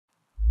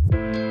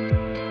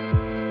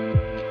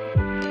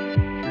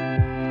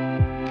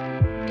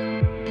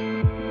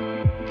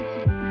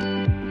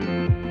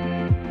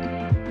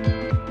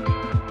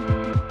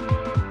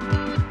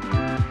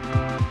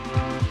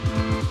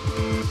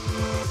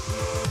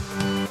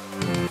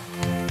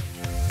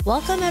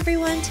Welcome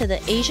everyone to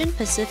the Asian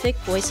Pacific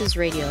Voices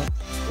Radio,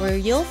 where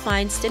you'll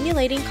find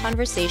stimulating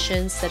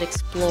conversations that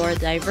explore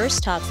diverse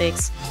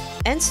topics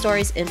and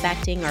stories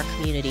impacting our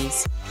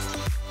communities.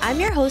 I'm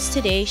your host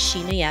today,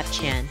 Sheena Yap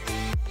Chan.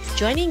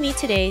 Joining me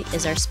today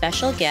is our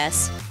special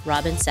guest,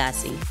 Robin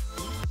Sassy.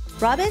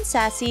 Robin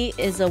Sassy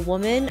is a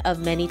woman of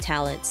many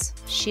talents.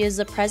 She is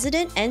the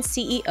president and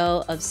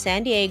CEO of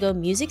San Diego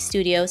Music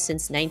Studio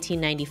since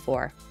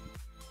 1994.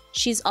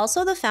 She's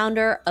also the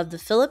founder of the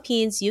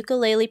Philippines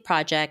Ukulele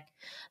Project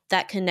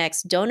that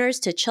connects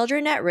donors to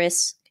children at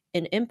risk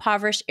in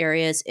impoverished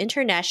areas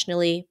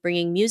internationally,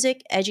 bringing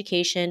music,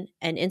 education,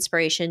 and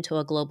inspiration to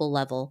a global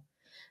level.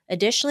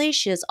 Additionally,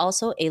 she is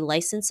also a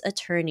licensed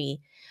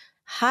attorney.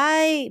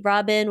 Hi,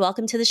 Robin.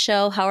 Welcome to the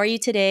show. How are you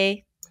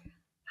today?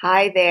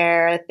 Hi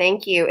there.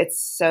 Thank you.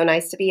 It's so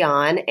nice to be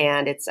on,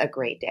 and it's a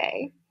great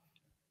day.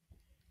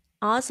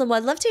 Awesome. Well,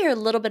 I'd love to hear a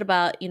little bit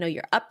about,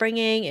 your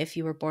upbringing, if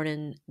you were born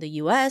in the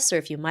US or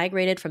if you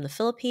migrated from the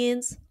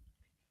Philippines.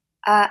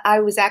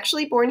 I was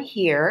actually born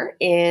here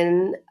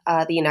in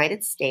the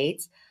United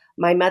States.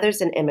 My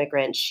mother's an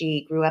immigrant.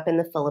 She grew up in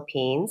the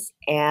Philippines,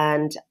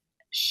 and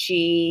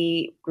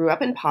she grew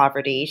up in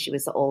poverty. She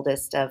was the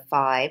oldest of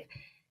five,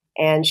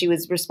 and she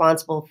was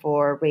responsible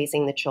for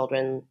raising the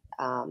children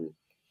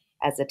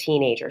as a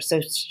teenager. So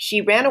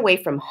she ran away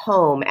from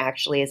home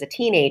actually as a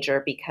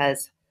teenager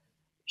because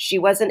she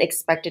wasn't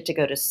expected to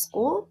go to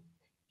school.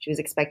 She was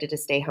expected to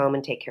stay home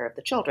and take care of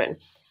the children.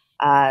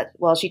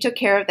 Well, she took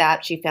care of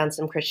that. She found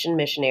some Christian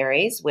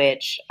missionaries,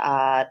 which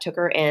took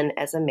her in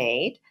as a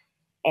maid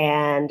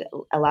and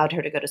allowed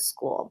her to go to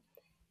school.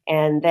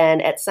 And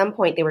then at some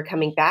point, they were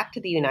coming back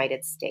to the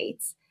United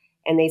States,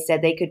 and they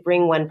said they could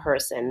bring one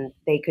person.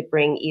 They could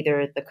bring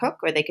either the cook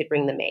or they could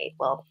bring the maid.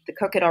 Well, the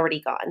cook had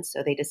already gone,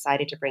 so they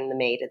decided to bring the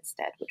maid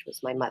instead, which was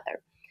my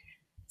mother.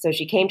 So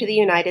she came to the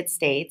United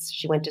States.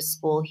 She went to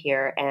school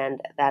here,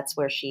 and that's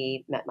where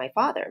she met my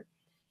father.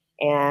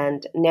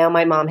 And now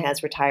my mom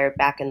has retired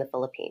back in the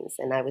Philippines,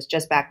 and I was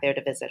just back there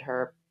to visit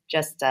her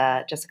just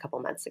a couple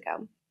months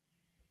ago.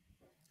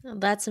 Oh,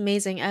 that's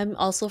amazing. I'm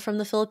also from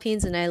the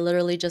Philippines and I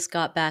literally just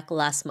got back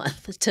last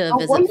month to Oh,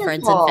 visit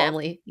friends and wonderful!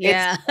 family.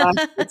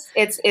 It's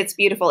Yeah. it's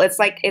beautiful. It's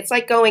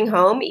like going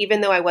home, even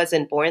though I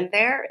wasn't born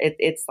there.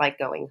 It's like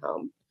going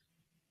home.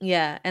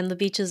 Yeah, and the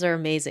beaches are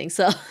amazing.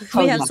 So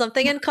we Oh have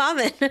something in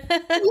common.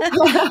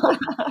 yeah.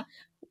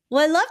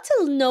 Well, I'd love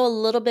to know a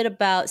little bit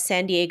about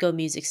San Diego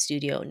Music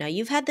Studio. Now,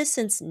 you've had this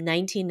since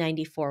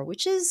 1994,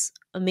 which is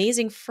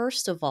amazing,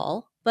 first of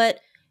all. But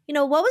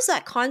what was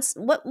that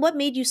what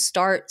made you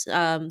start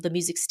the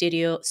music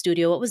studio?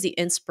 What was the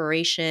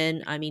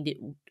inspiration? I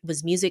mean,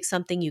 was music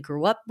something you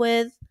grew up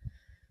with?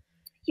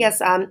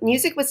 Yes,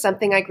 music was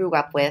something I grew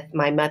up with.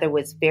 My mother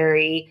was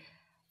very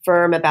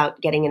firm about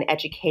getting an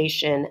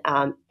education,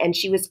 and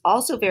she was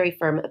also very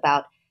firm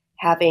about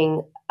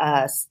having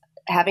us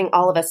having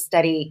all of us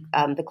study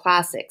the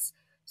classics.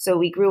 So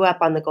we grew up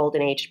on the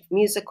golden age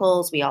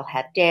musicals. We all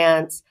had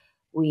dance.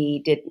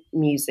 We did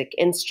music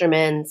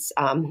instruments,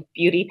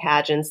 beauty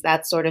pageants,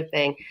 that sort of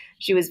thing.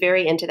 She was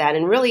very into that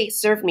and really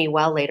served me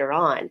well later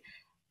on.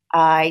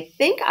 I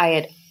think I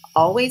had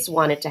always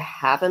wanted to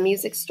have a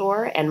music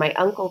store, and my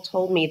uncle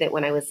told me that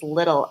when I was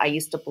little, I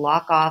used to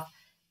block off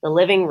the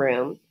living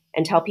room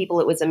and tell people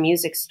it was a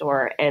music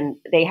store, and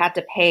they had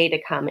to pay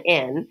to come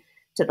in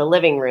to the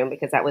living room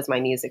because that was my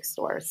music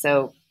store.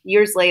 So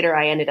years later,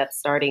 I ended up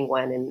starting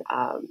one,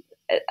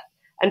 and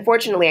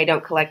unfortunately, I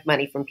don't collect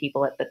money from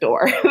people at the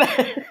door.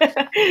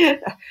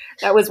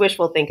 That was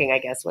wishful thinking, I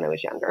guess, when I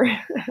was younger.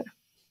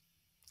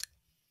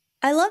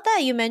 I love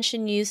that you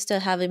mentioned you used to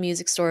have a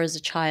music store as a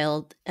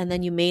child and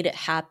then you made it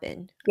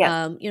happen.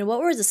 Yes.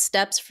 What were the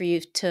steps for you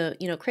to,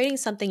 creating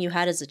something you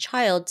had as a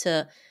child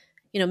to,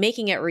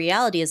 making it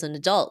reality as an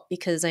adult?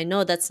 Because I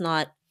know that's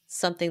not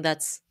something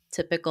that's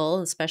typical,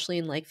 especially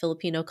in like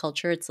Filipino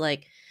culture. It's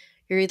like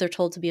you're either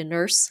told to be a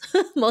nurse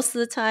most of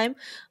the time,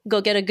 go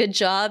get a good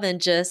job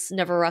and just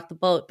never rock the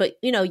boat. But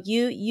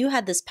you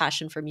had this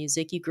passion for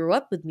music. You grew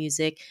up with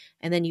music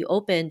and then you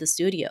opened the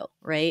studio,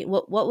 right?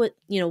 What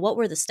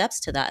were the steps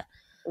to that?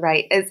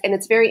 Right. And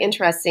it's very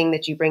interesting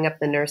that you bring up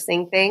the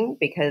nursing thing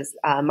because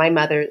my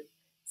mother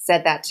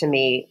said that to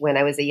me when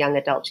I was a young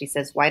adult. She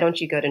says, "Why don't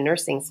you go to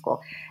nursing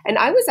school?" And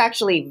I was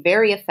actually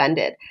very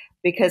offended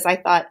because I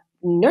thought,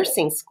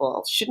 nursing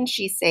school, shouldn't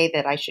she say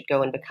that I should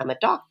go and become a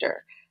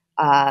doctor?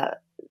 Uh,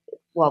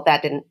 well,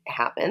 that didn't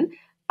happen.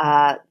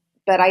 Uh,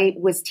 but I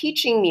was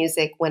teaching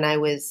music when I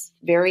was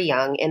very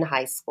young in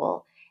high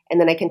school.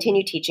 And then I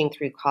continued teaching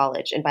through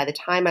college. And by the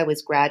time I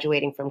was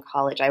graduating from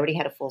college, I already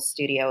had a full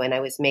studio and I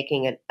was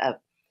making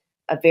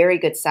a very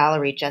good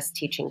salary just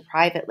teaching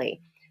privately.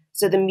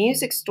 So the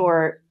music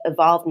store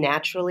evolved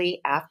naturally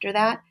after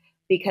that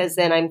because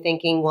then I'm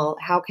thinking, well,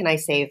 how can I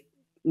save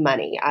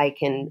money? I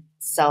can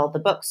sell the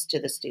books to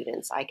the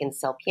students, I can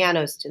sell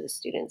pianos to the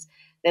students.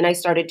 Then I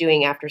started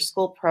doing after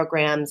school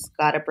programs,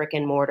 got a brick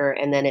and mortar,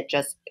 and then it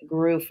just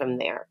grew from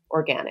there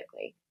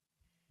organically.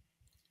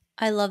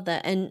 I love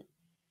that. And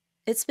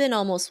it's been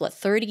almost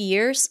 30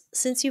 years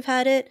since you've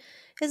had it.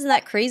 Isn't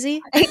that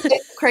crazy?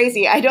 It's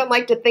crazy. I don't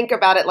like to think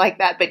about it like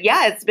that, but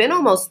yeah, it's been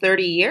almost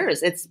 30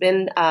 years. It's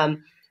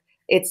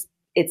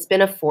it's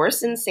been a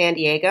force in San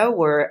Diego.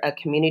 We're a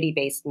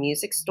community-based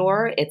music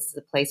store. It's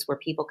the place where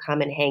people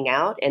come and hang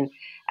out. And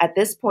at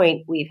this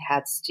point, we've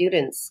had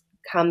students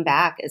come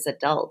back as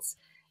adults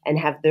and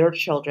have their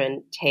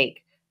children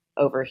take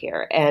over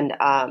here. And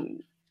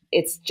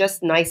it's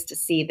just nice to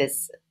see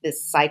this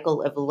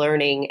cycle of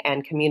learning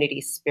and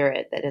community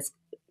spirit that has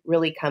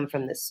really come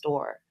from this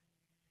store.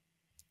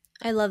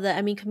 I love that.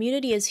 I mean,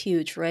 community is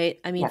huge, right?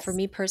 I mean, for Yes.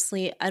 me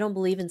personally, I don't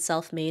believe in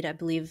self made. I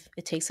believe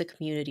it takes a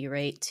community,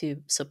 right,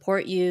 to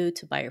support you,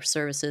 to buy your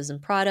services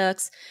and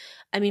products.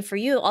 I mean, for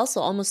you, also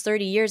almost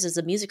 30 years as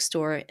a music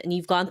store, and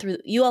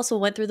you also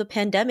went through the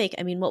pandemic.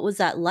 I mean, what was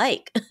that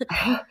like?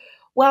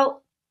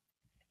 Well,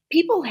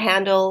 people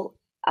handle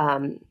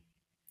um,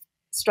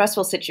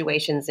 stressful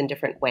situations in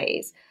different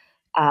ways.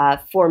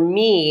 For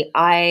me,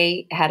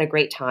 I had a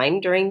great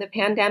time during the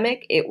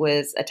pandemic. It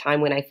was a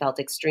time when I felt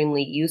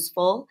extremely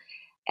useful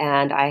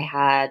and I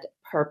had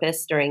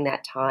purpose during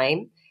that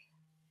time.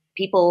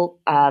 People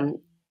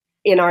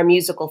in our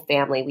musical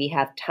family, we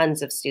have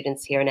tons of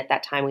students here. And at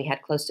that time, we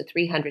had close to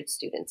 300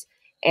 students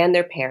and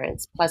their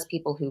parents, plus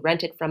people who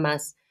rented from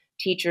us,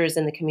 teachers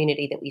in the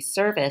community that we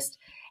serviced.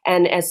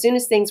 And as soon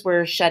as things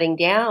were shutting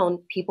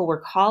down, people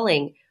were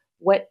calling,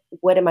 what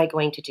am I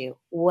going to do?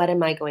 What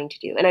am I going to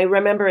do? And I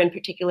remember in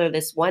particular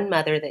this one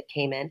mother that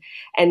came in,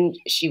 and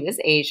she was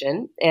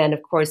Asian and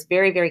of course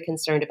very, very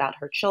concerned about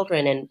her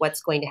children and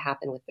what's going to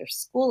happen with their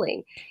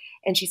schooling.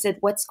 And she said,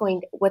 what's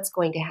going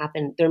to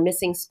happen? They're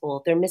missing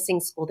school. They're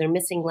missing school. They're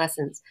missing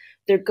lessons.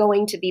 They're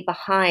going to be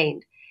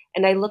behind.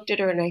 And I looked at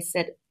her and I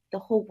said, the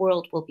whole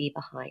world will be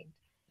behind.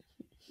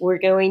 We're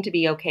going to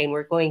be okay and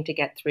we're going to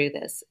get through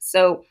this.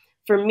 So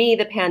for me,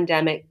 the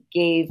pandemic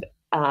gave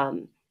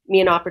me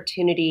an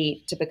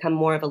opportunity to become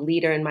more of a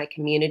leader in my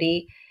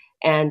community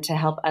and to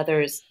help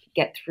others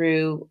get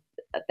through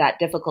that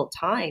difficult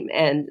time.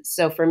 And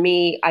so for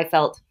me, I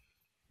felt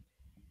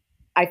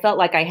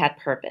like I had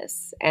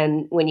purpose.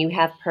 And when you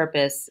have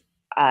purpose,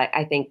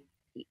 I think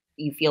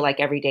you feel like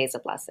every day is a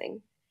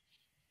blessing.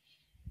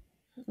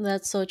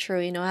 That's so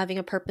true. You know, having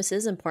a purpose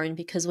is important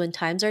because when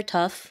times are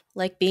tough,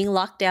 like being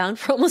locked down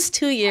for almost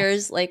 2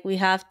 years, like we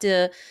have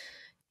to,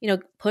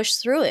 push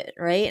through it,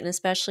 right? And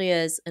especially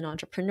as an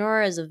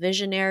entrepreneur, as a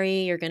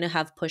visionary, you're going to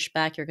have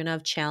pushback, you're going to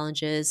have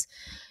challenges,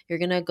 you're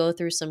going to go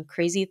through some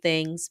crazy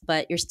things,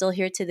 but you're still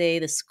here today.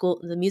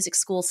 The music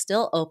school's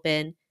still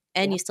open,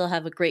 and Yeah. you still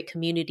have a great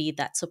community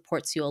that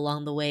supports you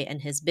along the way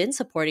and has been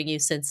supporting you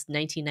since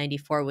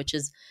 1994, which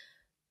is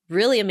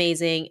really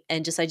amazing.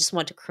 And I just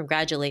want to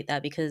congratulate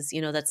that because,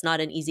 that's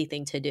not an easy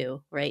thing to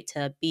do, right?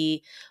 To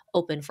be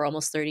open for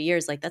almost 30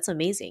 years, like that's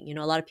amazing.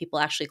 A lot of people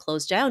actually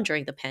closed down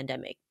during the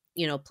pandemic,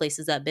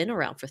 places that have been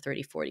around for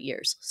 30, 40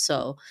 years.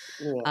 So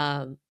Yeah.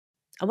 um,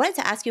 I wanted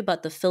to ask you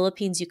about the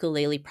Philippines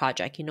Ukulele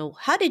Project.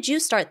 How did you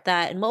start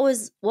that, and what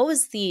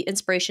was the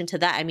inspiration to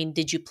that? I mean,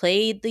 did you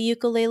play the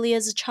ukulele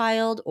as a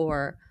child,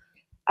 or?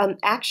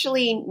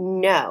 Actually,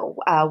 no.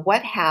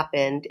 What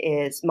happened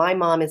is my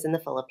mom is in the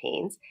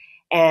Philippines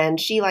and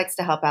she likes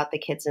to help out the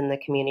kids in the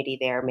community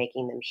there,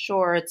 making them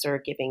shorts or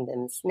giving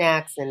them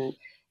snacks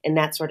and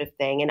that sort of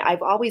thing. And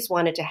I've always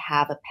wanted to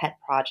have a pet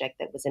project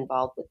that was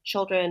involved with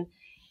children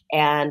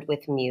and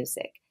with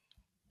music.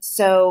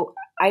 So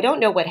I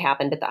don't know what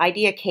happened, but the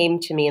idea came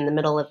to me in the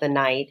middle of the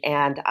night,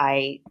 and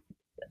I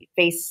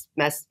face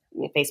mess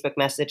Facebook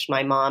messaged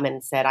my mom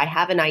and said, I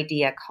have an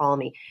idea, call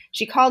me.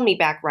 She called me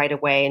back right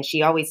away, and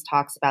she always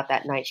talks about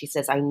that night. She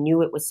says, I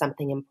knew it was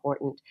something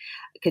important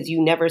because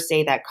you never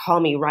say that, call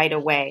me right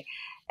away.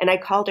 And I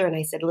called her and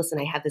I said, listen,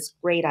 I have this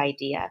great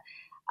idea.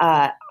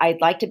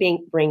 I'd like to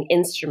bring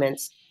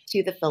instruments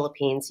to the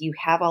Philippines. You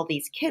have all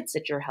these kids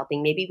that you're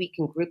helping. Maybe we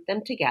can group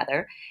them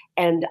together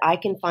and I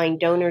can find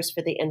donors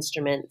for the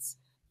instruments,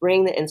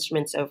 bring the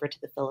instruments over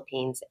to the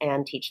Philippines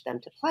and teach them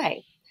to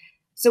play.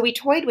 So we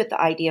toyed with the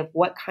idea of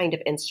what kind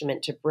of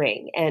instrument to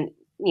bring. And,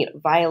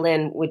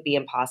 violin would be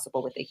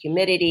impossible with the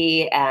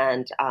humidity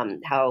and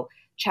how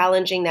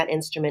challenging that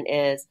instrument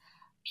is.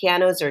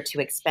 Pianos are too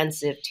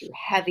expensive, too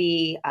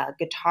heavy.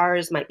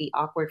 Guitars might be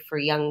awkward for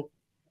young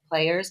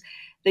players.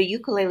 The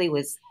ukulele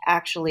was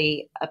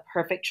actually a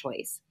perfect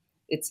choice.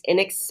 It's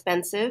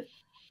inexpensive.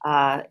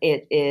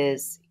 It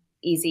is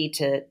easy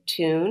to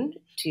tune,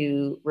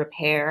 to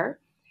repair,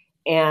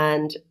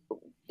 and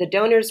the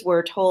donors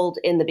were told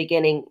in the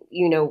beginning,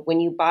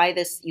 when you buy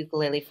this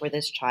ukulele for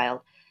this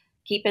child,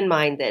 keep in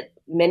mind that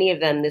many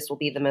of them, this will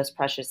be the most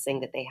precious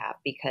thing that they have,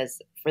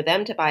 because for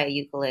them to buy a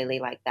ukulele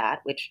like that,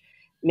 which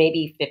may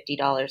be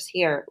 $50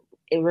 here,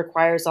 it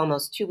requires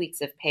almost 2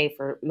 weeks of pay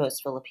for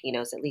most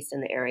Filipinos, at least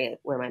in the area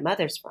where my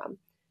mother's from.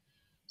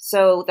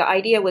 So the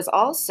idea was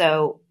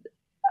also,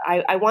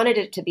 I wanted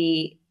it to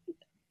be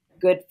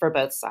good for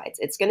both sides.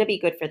 It's going to be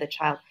good for the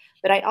child,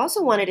 but I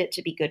also wanted it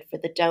to be good for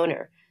the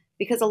donor,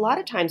 because a lot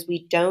of times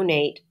we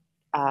donate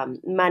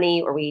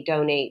money or we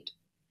donate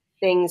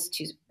things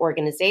to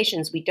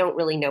organizations, we don't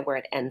really know where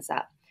it ends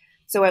up.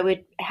 So I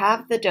would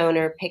have the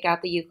donor pick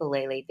out the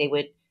ukulele. They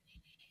would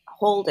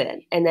hold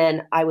it, and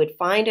then I would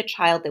find a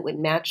child that would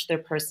match their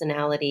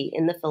personality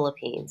in the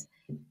Philippines,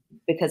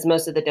 because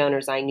most of the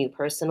donors I knew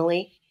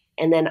personally.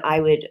 And then I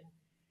would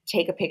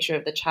take a picture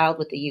of the child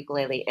with the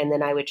ukulele, and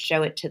then I would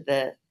show it to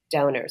the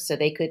donor so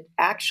they could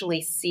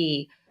actually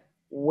see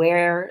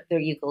where their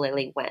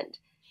ukulele went.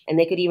 And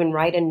they could even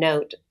write a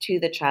note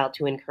to the child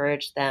to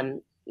encourage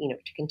them,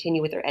 to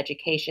continue with their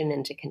education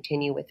and to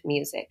continue with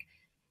music.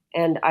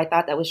 And I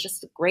thought that was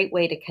just a great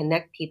way to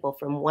connect people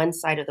from one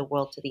side of the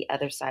world to the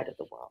other side of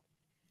the world.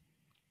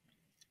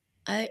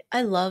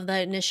 I love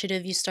that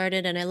initiative you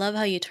started, and I love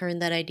how you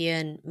turned that idea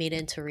and made it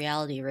into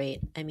reality, right?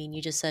 I mean,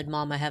 you just said,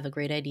 Mom, I have a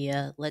great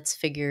idea. Let's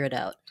figure it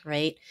out,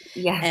 right?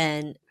 Yes.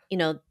 And,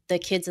 the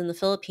kids in the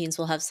Philippines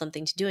will have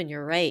something to do. And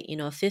you're right, a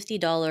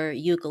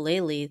 $50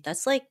 ukulele,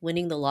 that's like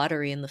winning the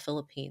lottery in the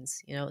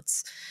Philippines. They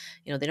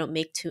don't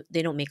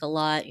make a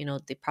lot,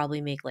 they probably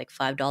make like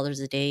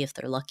 $5 a day if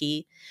they're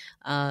lucky.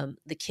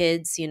 The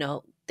kids, they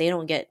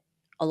don't get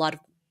a lot of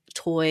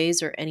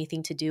toys or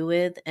anything to do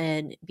with,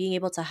 and being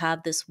able to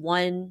have this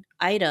one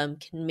item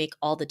can make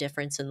all the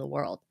difference in the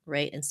world,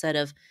 right? Instead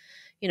of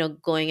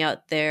going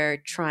out there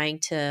trying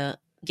to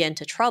get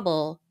into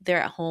trouble,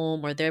 they're at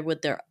home or they're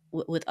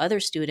with other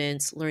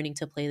students learning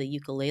to play the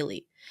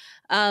ukulele.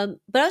 But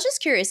I was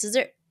just curious, is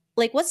there,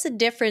 like, what's the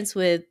difference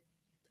with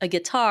a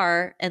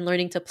guitar and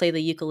learning to play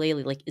the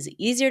ukulele? Like, is it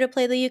easier to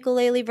play the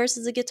ukulele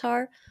versus a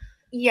guitar?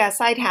 Yes,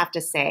 I'd have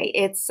to say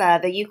it's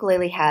the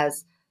ukulele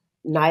has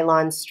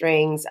nylon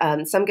strings.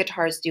 Some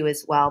guitars do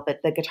as well,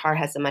 but the guitar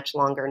has a much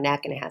longer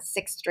neck and it has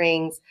 6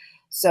 strings.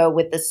 So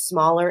with the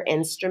smaller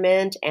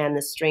instrument and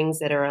the strings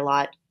that are a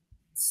lot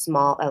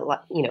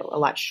a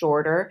lot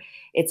shorter,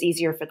 it's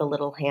easier for the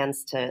little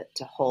hands to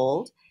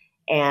hold,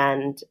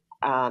 and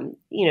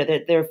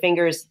their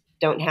fingers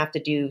don't have to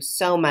do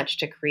so much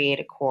to create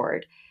a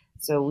chord.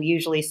 So we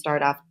usually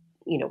start off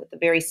with a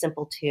very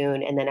simple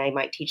tune, and then I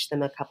might teach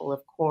them a couple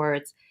of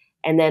chords,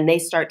 and then they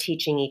start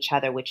teaching each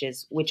other, which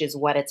is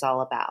what it's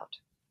all about.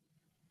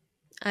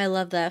 I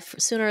love that.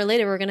 Sooner or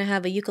later, we're going to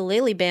have a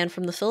ukulele band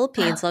from the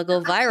Philippines. I'll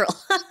go viral.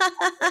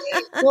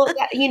 Well,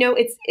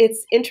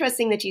 it's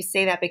interesting that you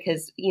say that,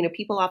 because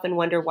people often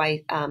wonder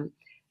why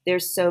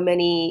there's so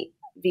many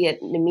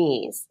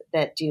Vietnamese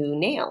that do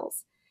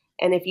nails,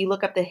 and if you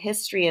look up the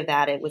history of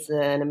that, it was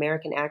an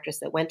American actress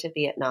that went to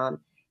Vietnam,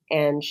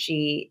 and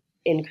she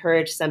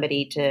encouraged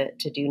somebody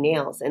to do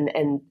nails,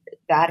 and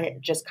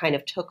that just kind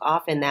of took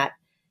off in that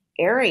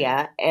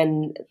area,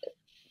 and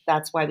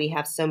that's why we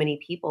have so many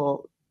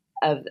people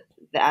of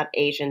that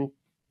Asian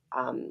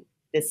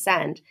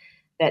descent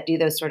that do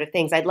those sort of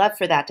things. I'd love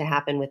for that to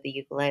happen with the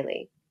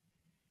ukulele.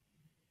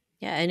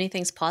 Yeah,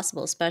 anything's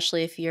possible,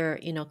 especially if you're,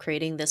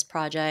 creating this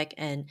project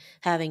and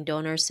having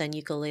donors send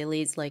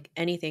ukuleles. Like,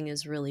 anything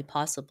is really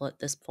possible at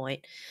this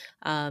point.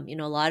 A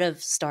lot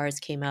of stars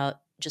came out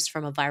just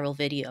from a viral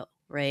video,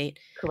 right?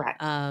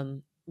 Correct.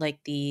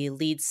 Like the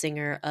lead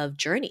singer of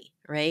Journey,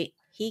 right?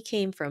 He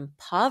came from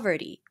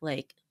poverty,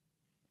 like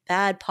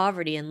bad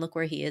poverty, and look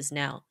where he is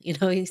now.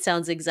 He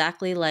sounds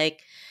exactly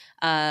like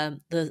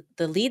the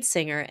lead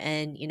singer,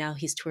 and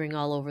he's touring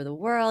all over the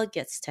world,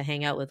 gets to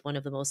hang out with one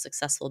of the most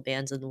successful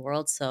bands in the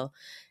world. So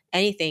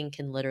anything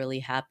can literally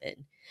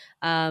happen.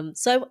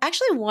 So I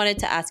actually wanted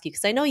to ask you,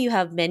 because I know you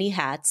have many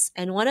hats,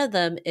 and one of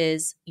them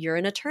is you're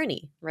an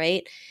attorney,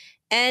 right?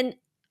 And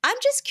I'm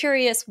just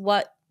curious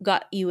what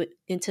got you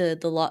into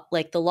the law,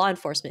 like the law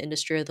enforcement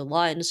industry or the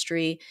law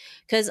industry,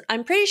 because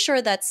I'm pretty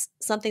sure that's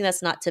something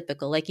that's not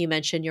typical. Like you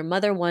mentioned, your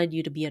mother wanted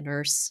you to be a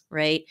nurse,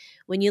 right?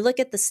 When you look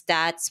at the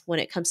stats when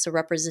it comes to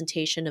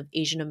representation of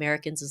Asian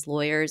Americans as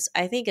lawyers,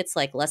 I think it's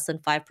like less than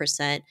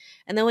 5%.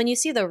 And then when you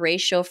see the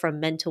ratio from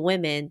men to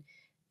women,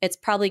 it's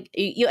probably,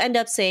 you end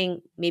up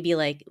saying maybe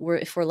like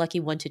if we're lucky,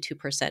 1 to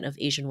 2% of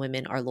Asian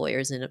women are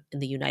lawyers in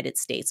the United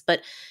States.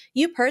 But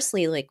you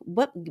personally, like,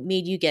 what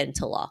made you get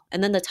into law,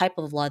 and then the type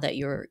of law that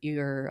you're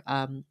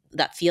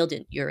that field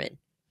you're in?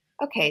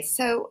 Okay,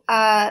 so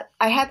I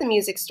had the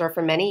music store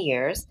for many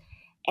years,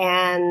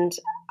 and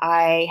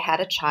I had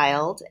a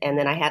child, and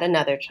then I had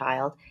another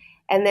child,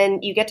 and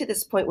then you get to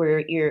this point where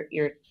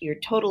you're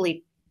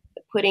totally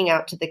putting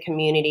out to the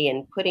community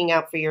and putting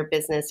out for your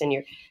business, and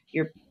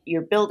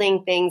you're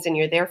building things, and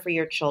you're there for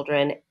your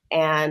children.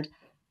 And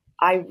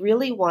I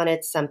really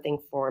wanted something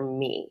for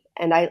me.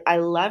 And I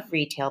love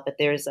retail, but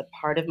there's a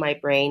part of my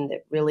brain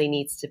that really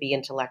needs to be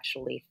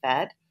intellectually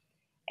fed.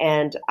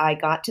 And I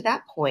got to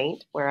that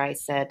point where I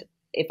said,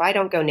 if I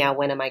don't go now,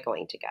 when am I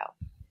going to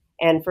go?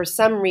 And for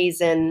some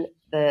reason,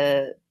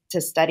 the to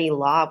study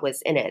law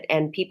was in it.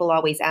 And people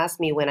always ask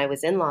me when I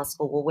was in law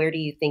school, well, where do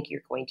you think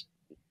you're going to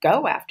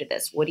go after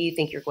this? What do you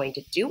think you're going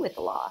to do with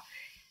the law?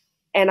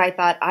 And I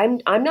thought,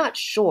 I'm not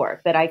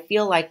sure, but I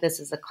feel like this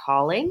is a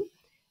calling,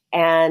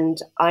 and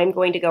I'm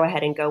going to go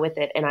ahead and go with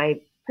it. And I'm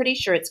pretty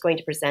sure it's going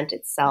to present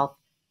itself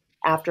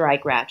after I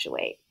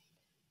graduate.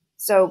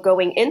 So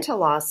going into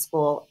law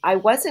school, I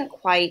wasn't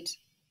quite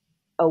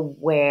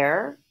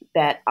aware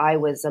that I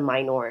was a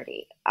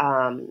minority.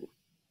 I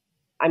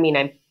mean,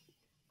 I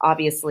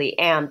obviously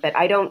am, but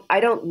I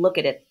don't look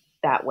at it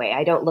that way.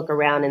 I don't look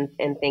around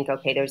and think,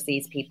 okay, there's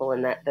these people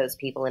and those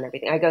people and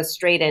everything. I go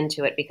straight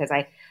into it because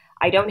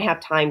I don't have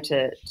time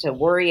to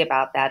worry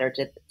about that or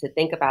to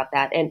think about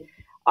that. And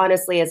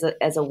honestly,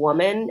 as a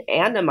woman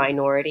and a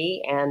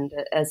minority and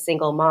a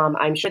single mom,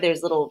 I'm sure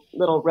there's little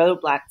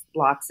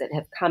roadblocks that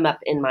have come up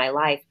in my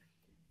life,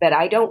 but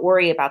I don't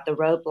worry about the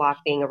roadblock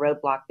being a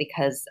roadblock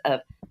because of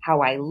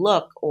how I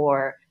look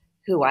or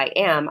who I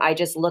am. I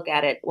just look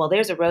at it, well,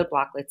 there's a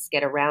roadblock. Let's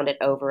get around it,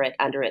 over it,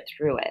 under it,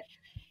 through it.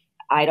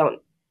 I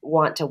don't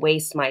want to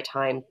waste my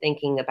time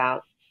thinking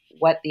about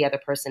what the other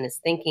person is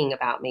thinking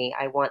about me.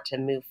 I want to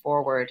move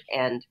forward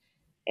and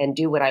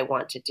do what I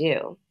want to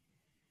do.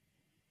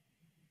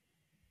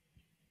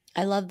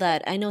 I love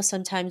that. I know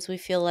sometimes we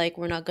feel like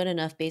we're not good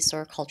enough based on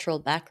our cultural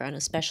background,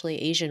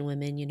 especially Asian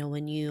women. You know,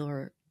 when you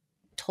are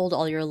told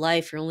all your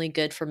life you're only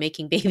good for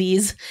making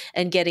babies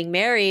and getting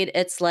married,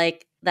 it's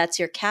like that's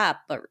your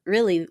cap. But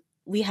really,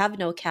 we have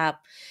no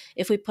cap.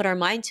 If we put our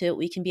mind to it,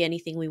 we can be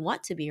anything we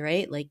want to be,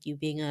 right? Like you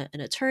being an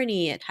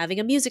attorney and having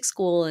a music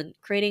school and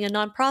creating a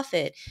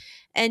nonprofit.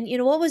 And you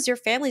know, what was your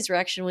family's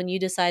reaction when you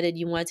decided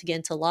you wanted to get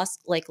into law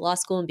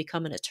school and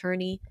become an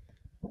attorney?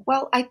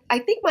 Well, I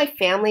think my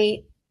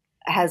family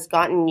has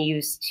gotten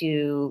used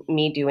to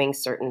me doing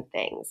certain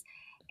things.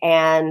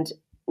 And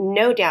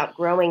no doubt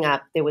growing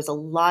up, there was a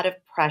lot of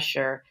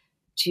pressure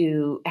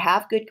to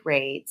have good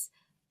grades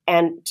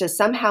and to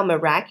somehow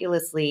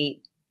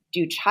miraculously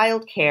do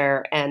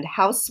childcare and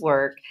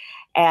housework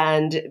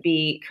and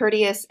be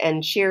courteous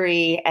and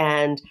cheery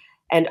and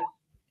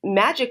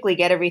magically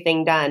get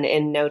everything done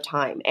in no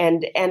time.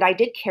 And I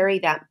did carry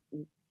that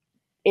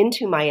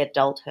into my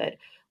adulthood,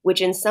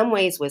 which in some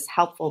ways was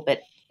helpful, but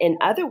in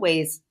other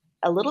ways,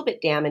 a little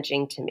bit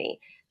damaging to me.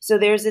 So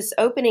there's this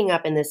opening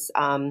up and this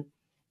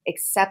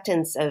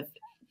acceptance of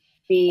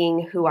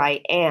being who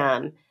I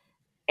am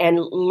and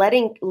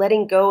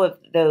letting go of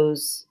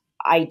those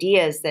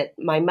ideas that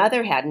my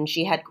mother had. And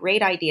she had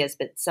great ideas,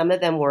 but some of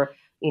them were,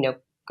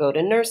 go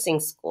to nursing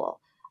school,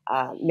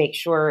 make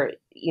sure,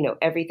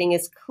 everything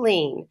is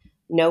clean,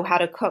 know how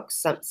to cook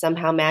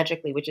somehow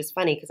magically, which is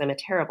funny because I'm a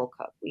terrible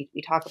cook.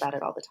 We talk about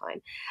it all the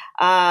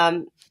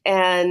time.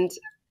 And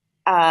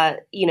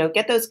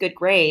get those good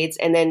grades,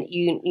 and then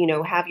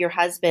have your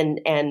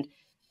husband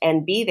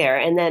and be there.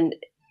 And then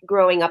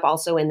growing up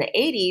also in the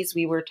 80s,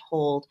 we were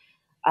told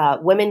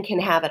women can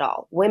have it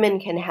all. Women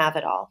can have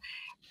it all.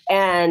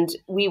 And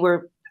we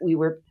were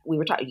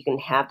taught you can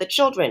have the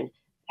children,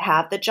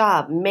 have the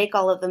job, make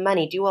all of the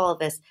money, do all of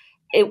this.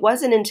 It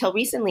wasn't until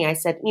recently I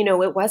said,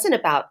 it wasn't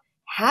about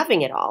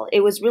having it all.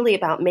 It was really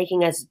about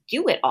making us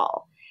do it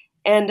all.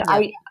 And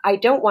Yeah. I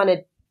don't want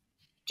to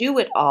do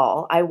it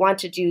all. I want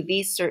to do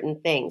these certain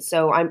things.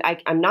 So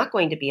I'm not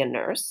going to be a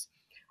nurse.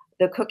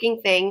 The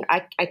cooking thing,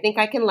 I think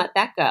I can let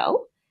that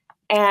go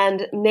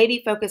and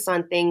maybe focus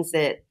on things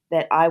that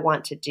I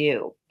want to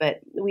do. But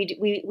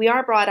we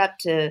are brought up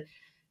to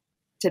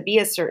be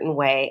a certain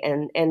way,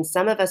 and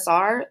some of us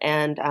are,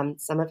 and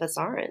some of us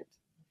aren't.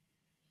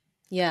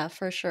 Yeah,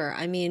 for sure.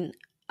 I mean,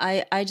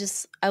 I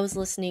was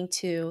listening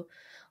to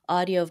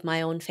audio of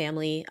my own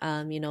family,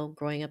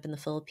 growing up in the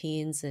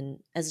Philippines, and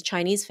as a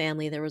Chinese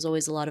family, there was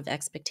always a lot of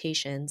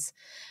expectations.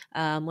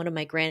 One of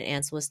my grand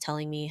aunts was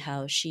telling me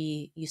how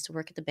she used to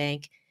work at the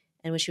bank,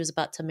 and when she was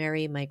about to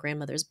marry my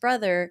grandmother's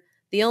brother,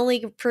 the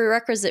only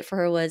prerequisite for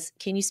her was,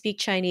 can you speak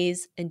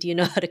Chinese and do you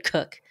know how to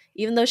cook?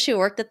 Even though she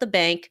worked at the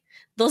bank,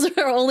 those are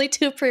her only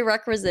two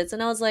prerequisites.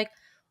 And I was like,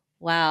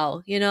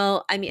 wow,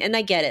 I mean, and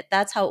I get it.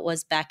 That's how it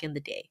was back in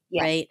the day,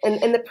 Yes, right? and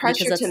Because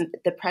that's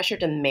the pressure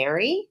to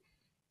marry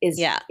is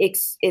yeah,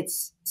 it's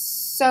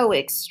so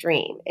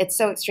extreme. It's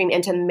so extreme,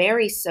 and to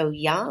marry so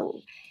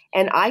young.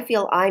 And I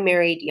feel I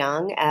married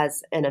young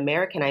as an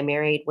American. I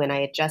married when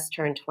I had just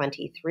turned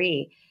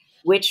 23,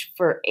 which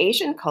for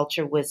Asian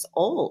culture was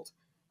old.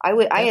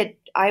 yep.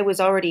 I was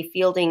already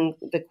fielding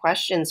the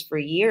questions for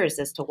years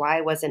as to why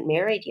I wasn't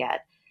married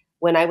yet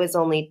when I was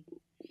only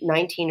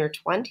 19 or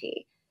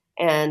 20.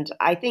 And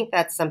I think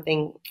that's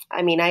something,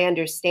 I mean, I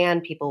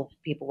understand people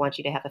want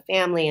you to have a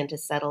family and to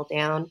settle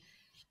down.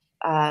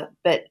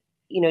 But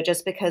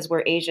just because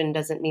we're Asian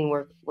doesn't mean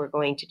we're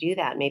going to do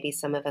that. Maybe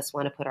some of us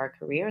want to put our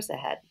careers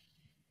ahead.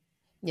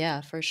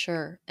 Yeah, for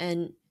sure.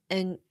 And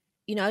I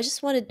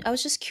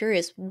was just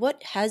curious,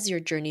 what has your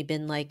journey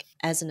been like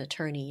as an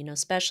attorney,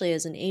 especially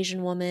as an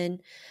Asian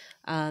woman?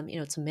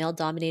 It's a male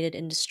dominated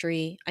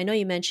industry. I know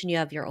you mentioned you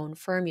have your own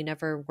firm, you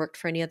never worked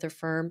for any other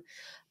firm.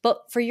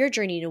 But for your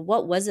journey,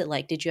 what was it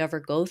like? Did you ever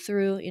go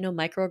through,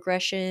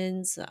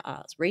 microaggressions,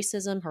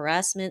 racism,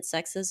 harassment,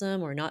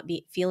 sexism, or not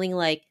be feeling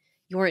like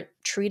you weren't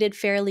treated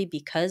fairly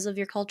because of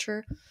your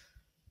culture?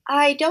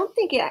 I don't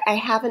think I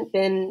haven't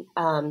been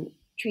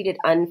treated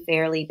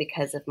unfairly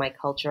because of my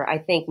culture. I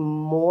think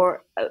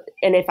more,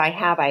 and if I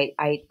have,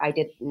 I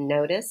did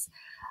notice.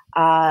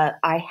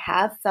 I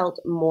have felt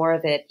more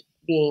of it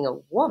being a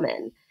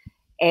woman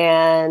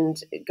and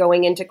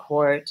going into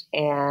court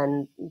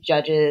and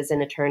judges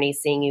and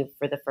attorneys seeing you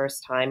for the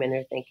first time and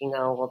they're thinking,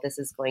 oh, well, this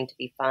is going to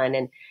be fun.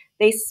 And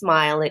they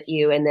smile at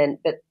you. And then,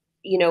 but,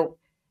 you know,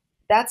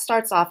 that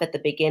starts off at the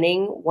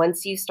beginning.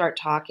 Once you start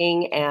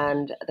talking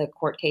and the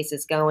court case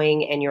is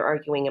going and you're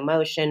arguing a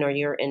motion or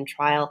you're in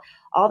trial,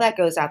 all that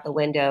goes out the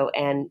window,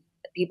 and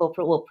people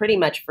will pretty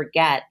much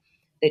forget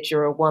that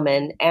you're a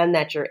woman and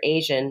that you're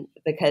Asian,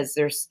 because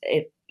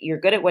if you're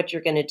good at what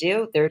you're going to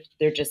do,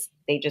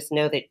 they just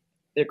know that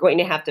they're going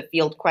to have to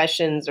field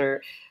questions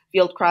or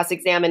field cross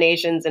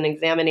examinations and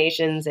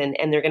examinations, and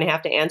they're going to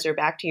have to answer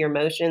back to your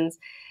motions.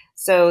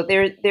 So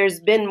there's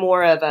been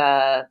more of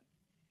a,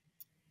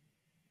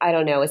 I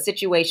don't know, a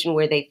situation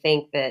where they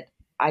think that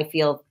I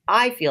feel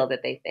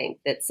that they think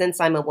that since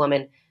I'm a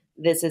woman,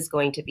 this is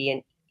going to be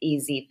an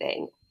easy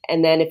thing.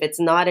 And then if it's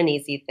not an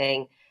easy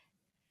thing,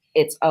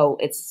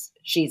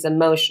 she's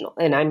emotional,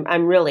 and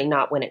I'm really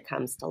not when it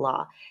comes to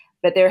law.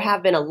 But there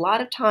have been a lot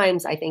of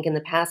times, I think, in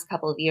the past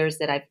couple of years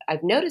that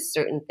I've noticed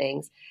certain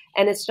things,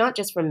 and it's not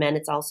just from men;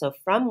 it's also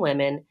from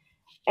women.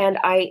 And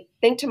I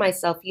think to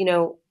myself,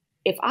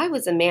 if I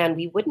was a man,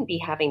 we wouldn't be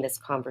having this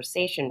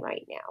conversation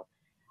right now.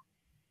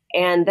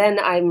 And then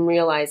I'm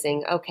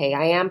realizing, okay,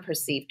 I am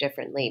perceived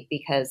differently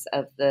because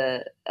of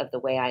the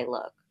way I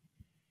look.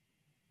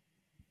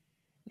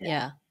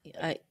 Yeah.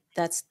 I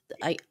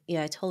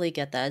totally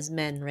get that. As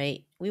men,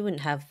 right?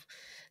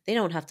 They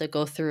don't have to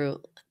go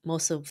through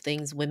most of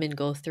things women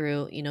go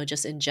through,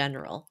 just in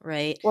general,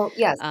 right? Well,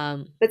 yes,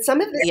 but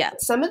Yeah.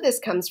 some of this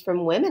comes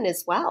from women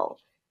as well.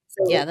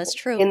 So Yeah, that's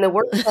true. in the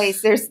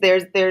workplace,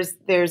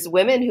 there's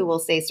women who will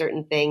say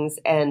certain things,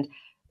 and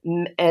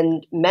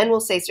men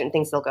will say certain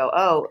things. They'll go,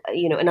 oh,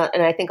 and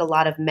I think a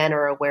lot of men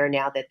are aware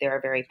now that there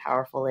are very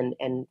powerful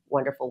and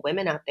wonderful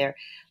women out there.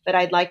 But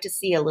I'd like to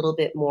see a little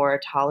bit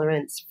more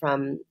tolerance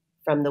from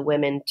the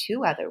women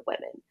to other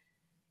women.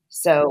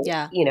 So,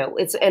 Yeah.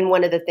 and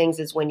one of the things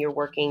is when you're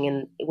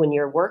working,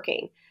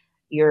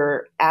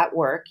 you're at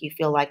work, you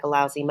feel like a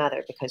lousy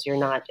mother because you're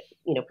not,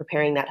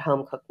 preparing that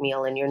home cooked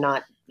meal, and you're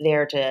not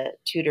there to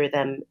tutor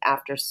them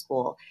after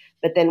school.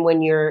 But then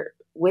when you're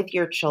with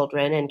your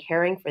children and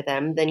caring for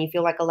them, then you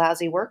feel like a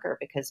lousy worker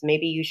because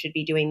maybe you should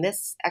be doing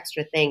this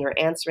extra thing or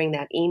answering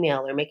that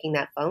email or making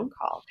that phone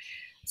call.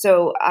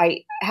 So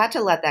I had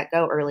to let that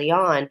go early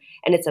on.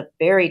 And it's a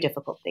very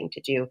difficult thing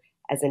to do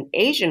as an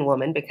Asian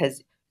woman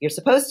because you're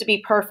supposed to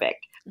be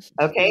perfect.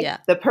 Okay. Yeah.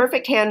 The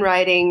perfect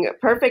handwriting,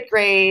 perfect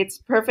grades,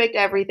 perfect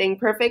everything,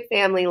 perfect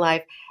family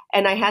life.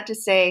 And I had to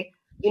say,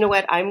 you know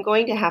what? I'm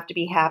going to have to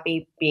be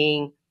happy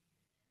being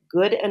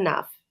good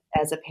enough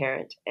as a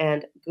parent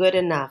and good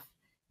enough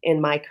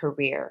in my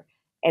career.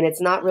 And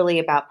it's not really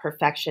about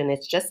perfection.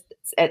 It's just,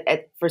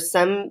 for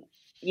some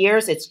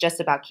years, it's just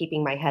about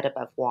keeping my head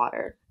above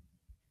water.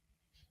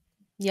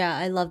 Yeah,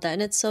 I love that.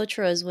 And it's so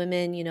true. As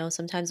women,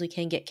 sometimes we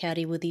can get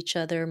catty with each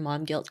other.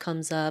 Mom guilt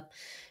comes up,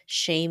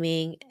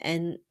 shaming.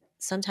 And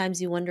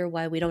sometimes you wonder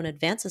why we don't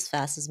advance as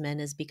fast as men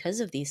is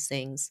because of these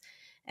things.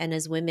 And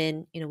as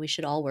women, we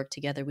should all work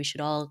together. We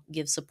should all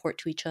give support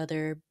to each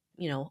other,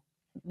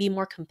 be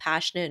more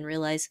compassionate and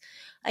realize,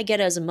 I get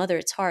it as a mother,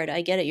 it's hard.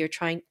 I get it. You're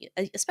trying,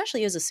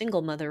 especially as a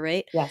single mother,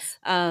 right? Yes.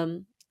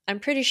 I'm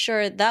pretty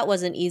sure that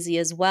wasn't easy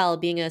as well,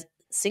 being a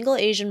single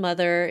Asian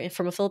mother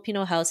from a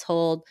Filipino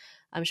household.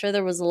 I'm sure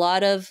there was a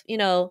lot of,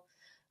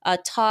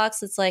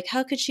 talks. It's like,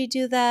 how could she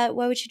do that?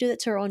 Why would she do that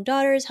to her own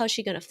daughters? How's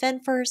she going to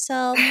fend for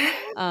herself?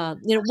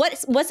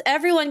 What's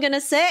everyone going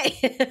to say?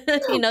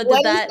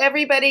 What is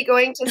everybody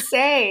going to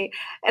say?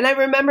 And I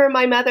remember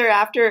my mother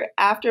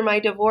after my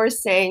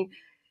divorce saying,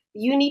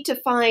 you need to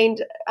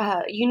find a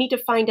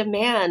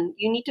man.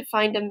 You need to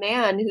find a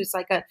man who's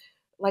like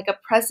a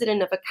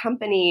president of a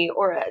company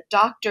or a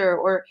doctor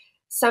or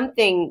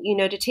something,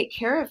 to take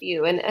care of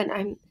you. And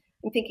I'm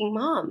thinking,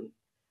 Mom,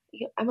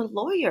 I'm a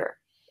lawyer.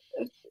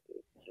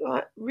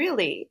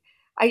 Really?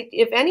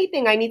 If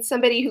anything, I need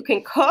somebody who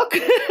can cook,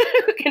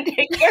 who can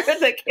take care of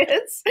the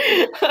kids,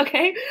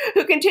 okay,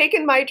 who can take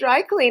in my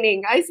dry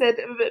cleaning. I said,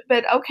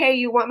 but okay,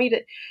 you want me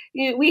to,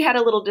 we had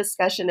a little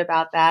discussion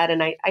about that,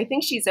 and I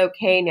think she's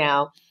okay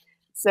now.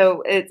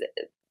 So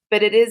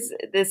but it is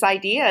this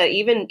idea,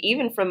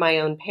 even from my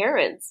own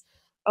parents,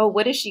 oh,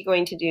 what is she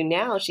going to do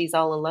now? She's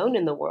all alone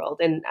in the world.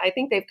 And I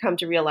think they've come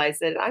to realize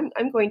that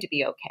I'm going to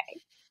be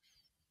okay.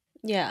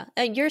 Yeah,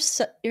 and you're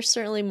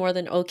certainly more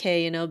than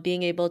okay,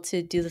 being able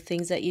to do the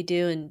things that you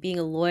do and being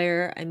a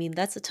lawyer. I mean,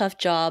 that's a tough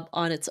job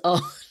on its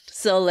own.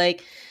 So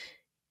like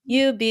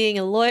you being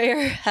a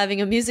lawyer,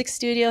 having a music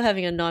studio,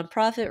 having a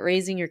nonprofit,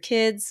 raising your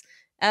kids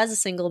as a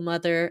single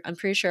mother, I'm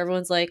pretty sure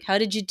everyone's like, how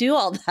did you do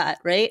all that,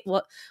 right?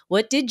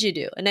 What did you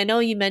do? And I know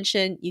you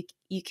mentioned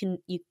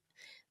you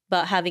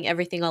about having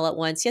everything all at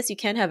once. Yes, you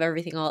can have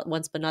everything all at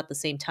once, but not at the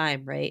same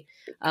time, right?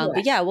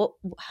 But yeah,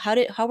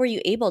 how were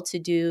you able to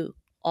do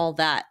all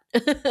that?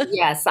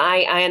 Yes,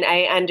 I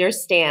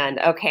understand.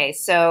 Okay,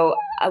 so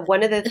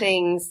one of the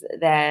things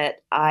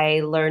that I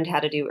learned how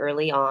to do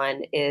early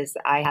on is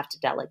I have to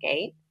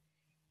delegate.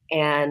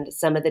 And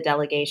some of the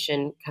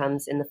delegation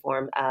comes in the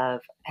form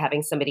of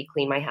having somebody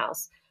clean my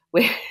house,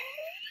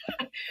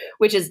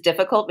 which is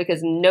difficult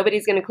because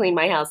nobody's going to clean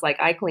my house like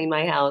I clean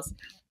my house.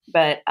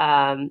 But,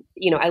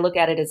 I look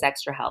at it as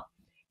extra help.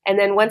 And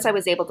then once I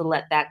was able to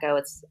let that go,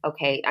 it's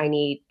okay, I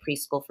need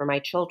preschool for my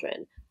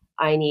children.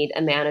 I need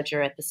a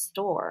manager at the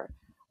store.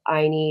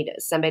 I need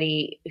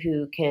somebody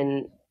who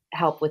can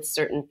help with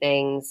certain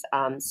things.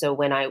 So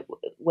when I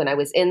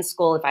was in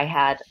school, if I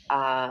had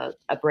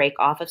a break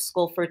off of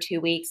school for 2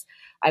 weeks,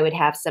 I would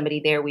have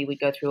somebody there. We would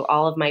go through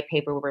all of my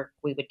paperwork.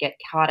 We would get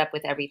caught up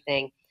with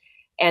everything.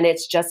 And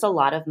it's just a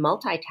lot of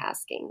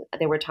multitasking.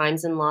 There were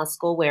times in law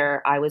school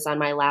where I was on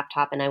my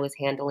laptop and I was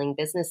handling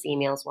business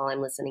emails while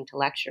I'm listening to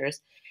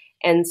lectures.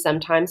 And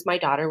sometimes my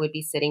daughter would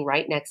be sitting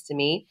right next to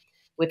me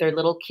with her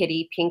little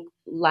kitty pink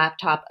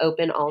laptop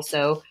open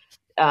also,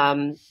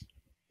 um,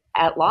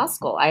 at law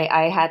school.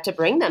 I had to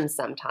bring them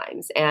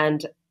sometimes.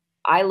 And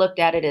I looked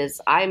at it as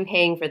I'm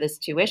paying for this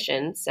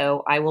tuition,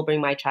 so I will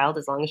bring my child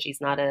as long as she's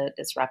not a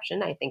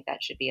disruption. I think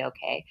that should be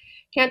okay.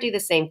 Can't do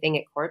the same thing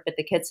at court, but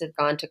the kids have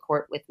gone to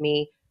court with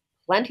me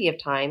plenty of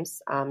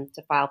times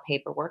to file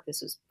paperwork.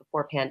 This was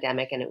before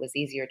pandemic, and it was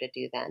easier to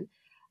do then.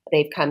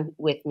 They've come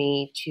with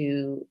me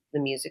to the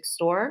music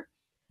store.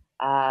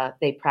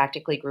 They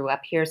practically grew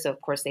up here, so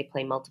of course they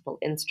play multiple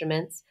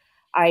instruments.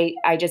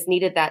 I just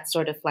needed that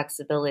sort of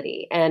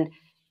flexibility, and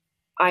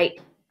I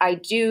I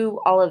do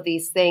all of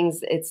these things.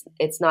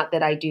 It's not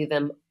that I do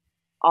them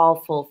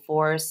all full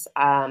force,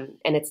 and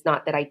it's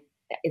not that I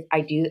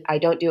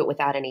don't do it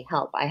without any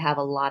help. I have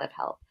a lot of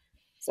help.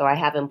 So I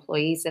have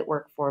employees that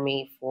work for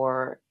me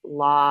for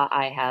law.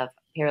 I have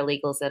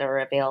paralegals that are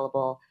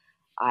available.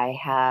 I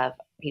have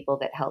people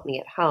that help me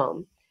at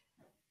home.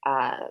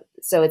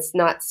 So it's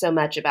not so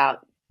much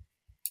about,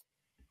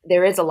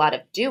 there is a lot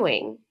of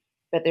doing,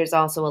 but there's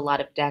also a lot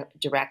of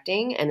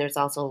directing, and there's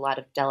also a lot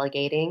of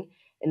delegating,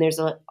 and there's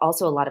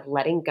also a lot of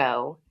letting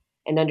go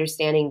and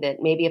understanding that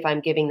maybe if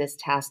I'm giving this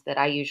task that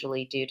I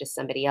usually do to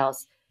somebody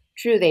else,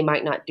 true, they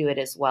might not do it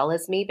as well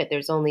as me, but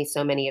there's only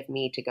so many of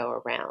me to go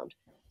around.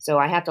 So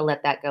I have to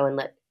let that go and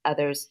let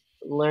others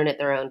learn at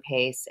their own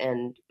pace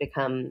and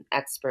become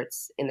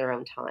experts in their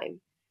own time.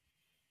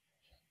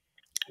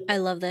 I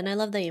love that. And I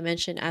love that you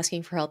mentioned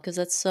asking for help because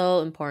that's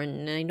so important.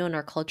 And I know in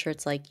our culture,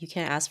 it's like you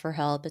can't ask for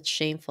help. It's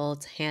shameful.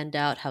 It's a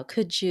handout. How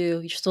could you?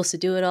 You're supposed to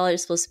do it all. You're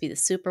supposed to be the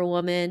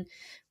superwoman.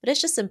 But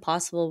it's just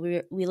impossible.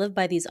 We live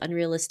by these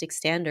unrealistic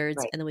standards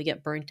Right. and then we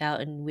get burnt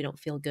out and we don't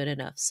feel good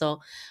enough. So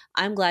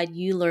I'm glad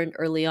you learned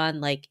early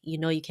on, like,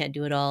 you can't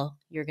do it all.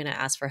 You're going to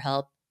ask for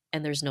help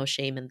and there's no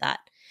shame in that.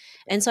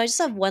 And so I just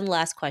have one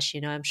last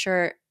question. I'm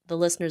sure the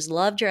listeners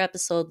loved your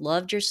episode,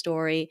 loved your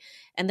story,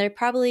 and they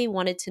probably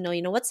wanted to know,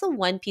 what's the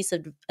one piece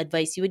of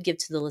advice you would give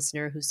to the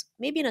listener who's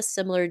maybe in a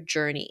similar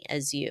journey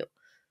as you?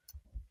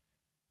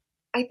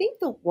 I think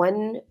the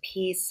one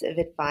piece of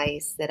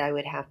advice that I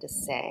would have to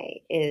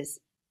say is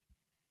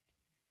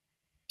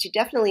to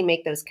definitely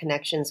make those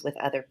connections with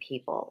other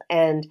people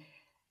and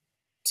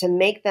to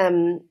make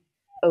them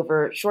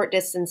over short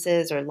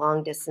distances or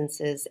long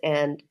distances,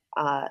 and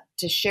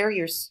to share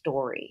your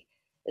story,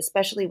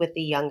 especially with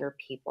the younger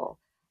people.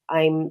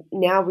 I'm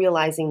now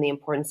realizing the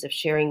importance of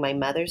sharing my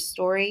mother's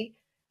story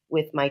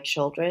with my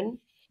children.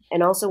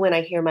 And also when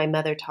I hear my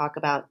mother talk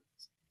about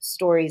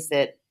stories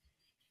that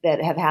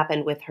have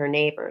happened with her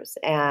neighbors.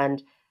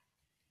 And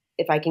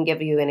if I can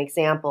give you an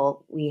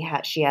example,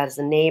 she has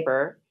a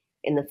neighbor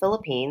in the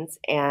Philippines,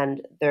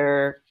 and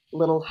their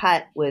little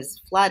hut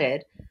was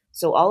flooded.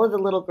 So all of the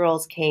little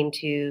girls came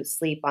to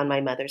sleep on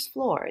my mother's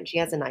floor, and she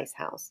has a nice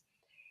house.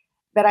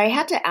 But I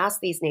had to ask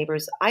these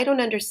neighbors, I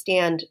don't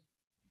understand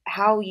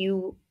how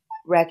you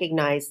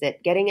recognize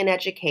that getting an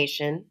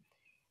education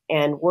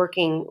and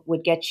working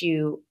would get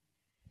you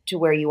to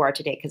where you are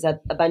today, because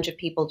a bunch of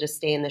people just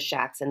stay in the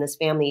shacks, and this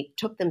family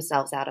took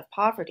themselves out of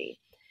poverty.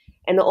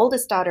 And the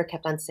oldest daughter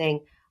kept on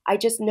saying, I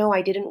just know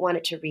I didn't want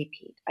it to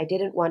repeat. I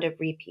didn't want to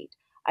repeat.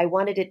 I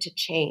wanted it to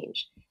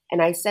change.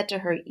 And I said to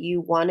her, you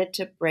wanted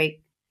to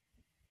break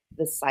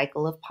the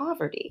cycle of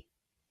poverty.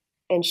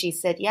 And she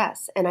said,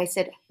 yes. And I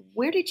said,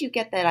 where did you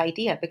get that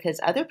idea? Because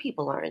other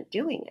people aren't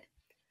doing it.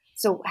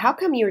 So how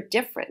come you're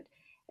different?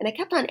 And I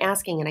kept on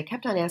asking and I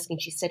kept on asking.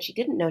 She said she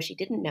didn't know. She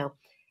didn't know.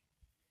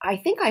 I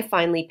think I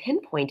finally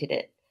pinpointed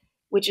it,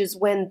 which is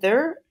when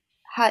their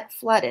hut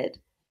flooded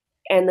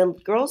and the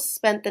girls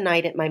spent the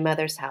night at my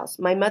mother's house.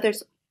 My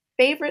mother's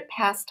favorite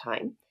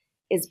pastime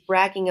is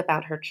bragging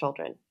about her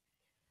children.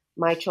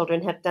 My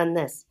children have done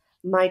this.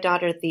 My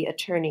daughter, the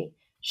attorney,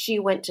 she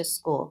went to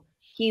school.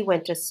 He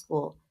went to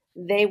school.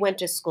 They went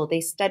to school.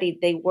 They studied.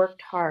 They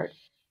worked hard.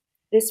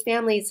 This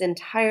family is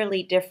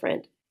entirely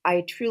different,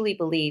 I truly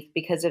believe,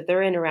 because of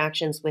their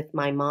interactions with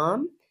my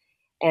mom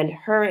and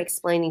her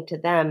explaining to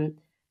them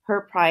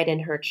her pride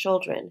in her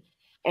children.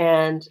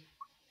 And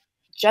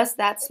just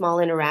that small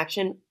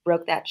interaction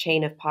broke that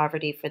chain of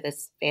poverty for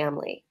this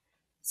family.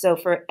 So,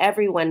 for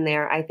everyone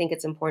there, I think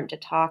it's important to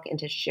talk and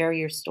to share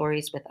your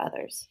stories with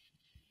others.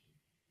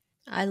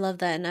 I love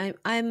that, and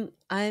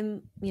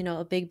I'm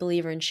a big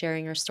believer in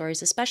sharing our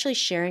stories, especially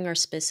sharing our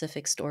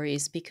specific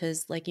stories,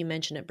 because, like you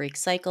mentioned, it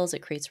breaks cycles,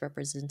 it creates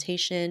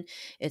representation,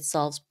 it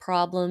solves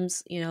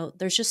problems.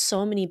 There's just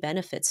so many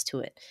benefits to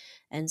it,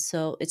 And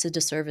so it's a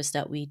disservice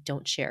that we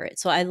don't share it.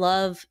 So I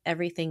love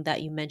everything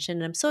that you mentioned.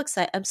 And I'm so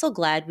excited. I'm so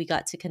glad we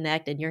got to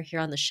connect and you're here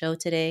on the show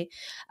today.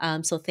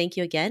 So thank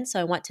you again. So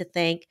I want to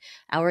thank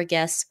our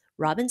guest,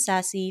 Robin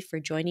Sassy, for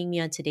joining me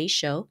on today's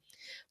show.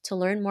 To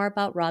learn more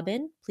about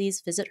Robin,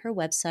 please visit her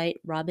website,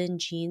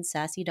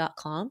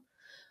 robinjeansassy.com.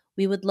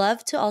 We would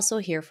love to also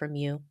hear from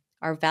you,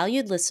 our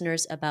valued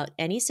listeners, about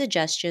any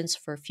suggestions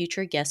for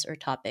future guests or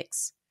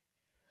topics.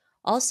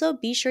 Also,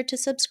 be sure to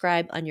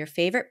subscribe on your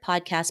favorite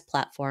podcast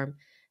platform,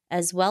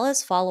 as well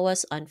as follow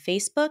us on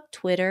Facebook,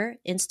 Twitter,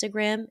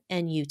 Instagram,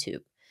 and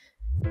YouTube.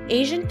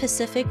 Asian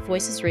Pacific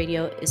Voices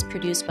Radio is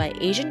produced by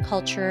Asian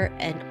Culture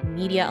and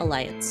Media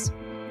Alliance,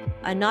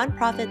 a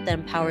nonprofit that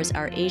empowers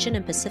our Asian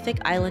and Pacific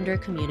Islander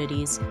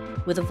communities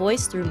with a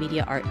voice through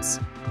media arts.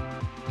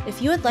 If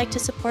you would like to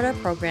support our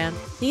program,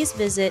 please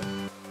visit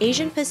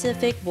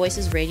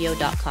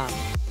AsianPacificVoicesRadio.com.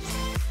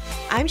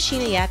 I'm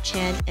Sheena Yap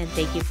Chan, and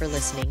thank you for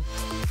listening.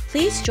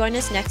 Please join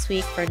us next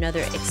week for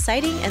another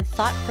exciting and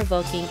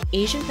thought-provoking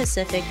Asian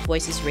Pacific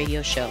Voices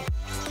Radio show.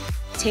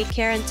 Take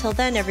care until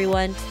then,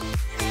 everyone.